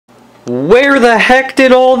Where the heck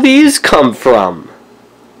did all these come from?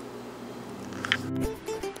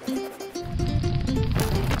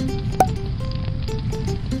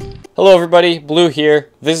 Hello everybody, Blue here.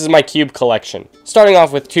 This is my cube collection. Starting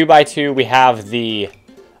off with 2x2, we have the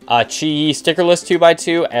Chi stickerless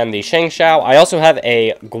 2x2 and the Shengshao. I also have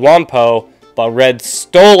a Guanpo, but Red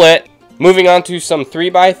stole it. Moving on to some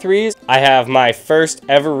 3x3s, I have my first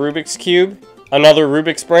ever Rubik's Cube, another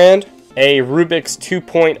Rubik's brand, a Rubik's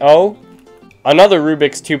 2.0, another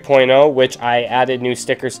Rubik's 2.0, which I added new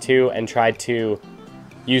stickers to and tried to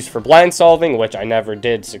use for blind solving, which I never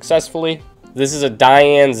did successfully. This is a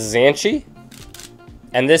Diane Zanchi,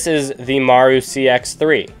 and this is the Maru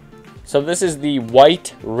CX3. So this is the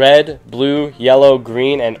white, red, blue, yellow,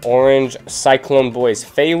 green, and orange Cyclone Boys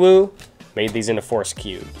Feiwu. Made these into Force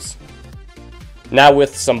cubes. Now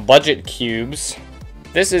with some budget cubes,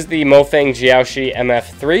 this is the Mofeng Jiaoshi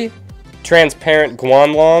MF3, Transparent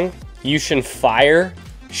Guanlong, Yushin Fire,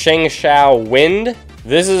 Shengshao Wind.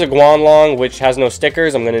 This is a Guanlong which has no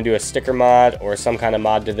stickers. I'm going to do a sticker mod or some kind of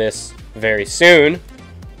mod to this very soon.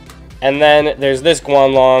 And then there's this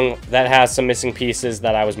Guanlong that has some missing pieces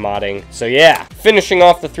that I was modding. So yeah, finishing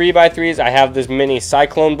off the 3x3s, I have this mini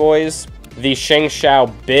Cyclone Boys, the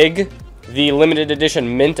Shengshao Big, the limited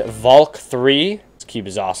edition Mint Valk 3. This cube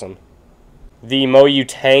is awesome. The Moyu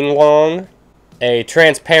Tanglong, a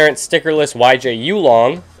transparent stickerless YJ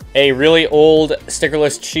Yulong, a really old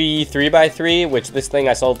stickerless Chi 3x3, which this thing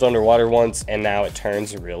I solved underwater once and now it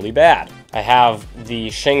turns really bad. I have the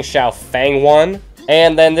Shengshao Fang 1,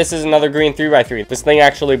 and then this is another green 3x3. This thing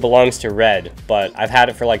actually belongs to Red, but I've had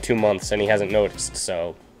it for like 2 months and he hasn't noticed,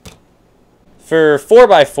 so. For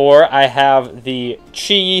 4x4, I have the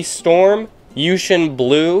Chi Storm, Yushin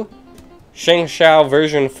Blue, Shengshao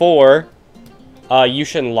version 4,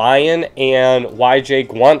 Yushin Lion, and YJ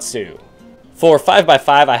Guansu. For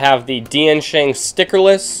 5x5, I have the Diansheng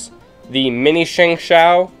Stickerless, the Mini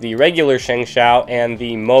Shengshao, the regular Shengshao, and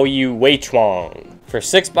the Moyu Weichuang. For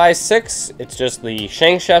 6x6, it's just the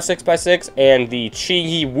Shengshao 6x6 and the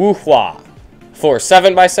Qi Wuhua. For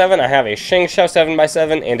 7x7, I have a Shengshao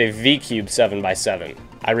 7x7 and a V-Cube 7x7.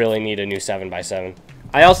 I really need a new 7x7.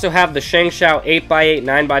 I also have the Shengshao 8x8,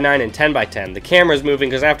 9x9, and 10x10. The camera's moving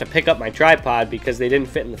because I have to pick up my tripod because they didn't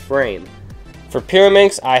fit in the frame. For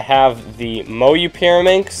Pyraminx, I have the Moyu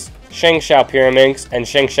Pyraminx, Shengshao Pyraminx, and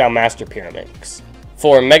Shengshao Master Pyraminx.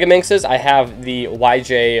 For Megaminxes, I have the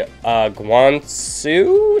YJ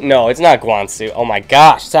Guansu? No, it's not Guansu. Oh my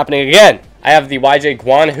gosh, it's happening again. I have the YJ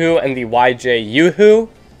Guanhu and the YJ Yuhu,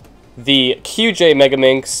 the QJ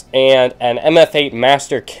Megaminx, and an MF8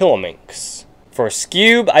 Master Kilominx. For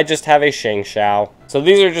Scube, I just have a Shengshao. So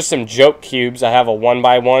these are just some joke cubes. I have a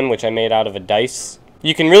 1x1, which I made out of a dice.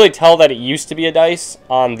 You can really tell that it used to be a dice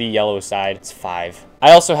on the yellow side. It's 5.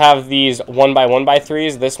 I also have these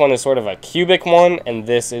 1x1x3s. This one is sort of a cubic one, and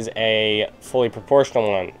this is a fully proportional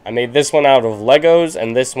one. I made this one out of Legos,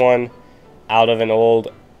 and this one out of an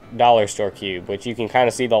old dollar store cube, which you can kind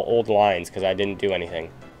of see the old lines because I didn't do anything.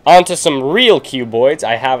 On to some real cuboids.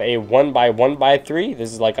 I have a 1x1x3.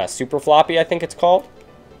 This is like a super floppy, I think it's called.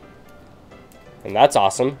 And that's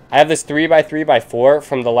awesome. I have this 3x3x4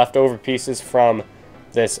 from the leftover pieces from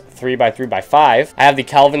this 3x3x5. I have the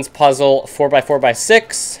Calvin's Puzzle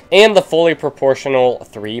 4x4x6 and the fully proportional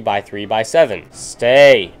 3x3x7.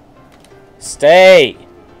 Stay.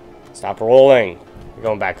 Stop rolling. You're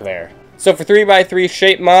going back there. So for 3x3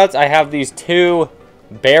 shape mods, I have these 2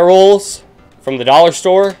 barrels from the dollar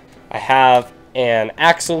store. I have an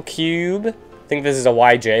Axle Cube. I think this is a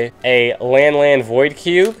YJ. A Lan Void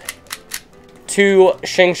Cube. 2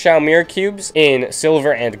 Shengshao Mirror Cubes in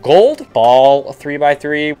silver and gold. Ball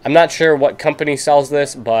 3x3. I'm not sure what company sells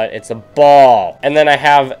this, but it's a ball. And then I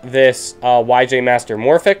have this YJ Master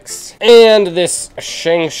Morphix and this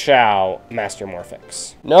Shengshao Master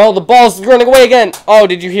Morphix. No, the ball's running away again. Oh,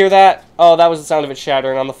 did you hear that? Oh, that was the sound of it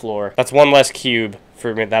shattering on the floor. That's one less cube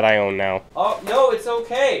for me that I own now. Oh, no, it's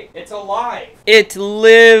okay. It's alive. It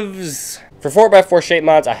lives. For 4x4 shape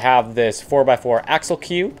mods, I have this 4x4 Axle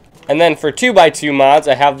Cube. And then for 2x2 mods,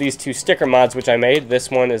 I have these 2 sticker mods which I made. This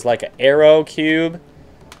one is like an arrow cube.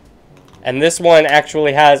 And this one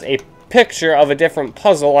actually has a picture of a different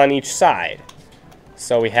puzzle on each side.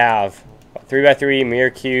 So we have a 3x3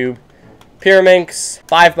 mirror cube, Pyraminx,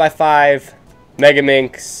 5x5,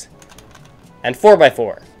 Megaminx, and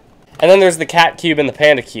 4x4. And then there's the cat cube and the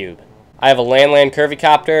panda cube. I have a Lan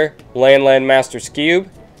Curvycopter, Lan Master's Cube,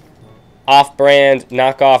 off-brand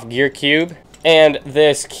knockoff gear cube, and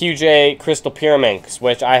this QJ Crystal Pyraminx,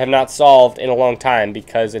 which I have not solved in a long time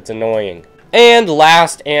because it's annoying. And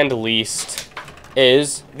last and least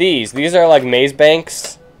is these. These are like maze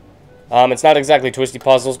banks It's not exactly Twisty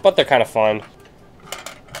puzzles, but they're kind of fun.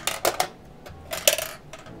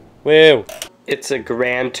 Woo! It's a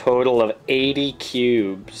grand total of 80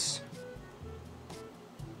 cubes.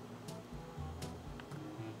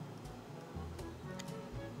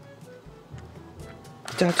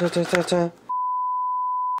 Da, da, da, da, da.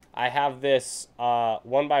 I have this not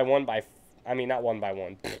 1 by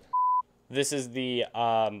 1. This is the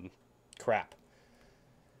crap.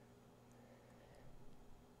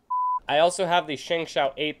 I also have the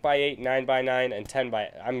Shengshao 8 by 8, 9 by 9, and 10 by.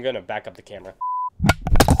 I'm gonna back up the camera.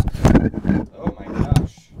 Oh my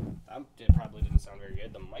gosh, it probably didn't sound very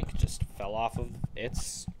good. The mic just fell off of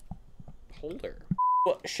its holder.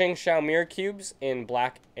 Shengshao mirror cubes in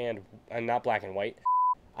black and not black and white.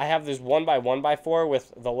 I have this 1 by 1 by 4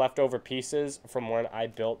 with the leftover pieces from when I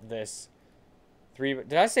built this 3.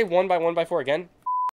 Did I say 1 by 1 by 4 again?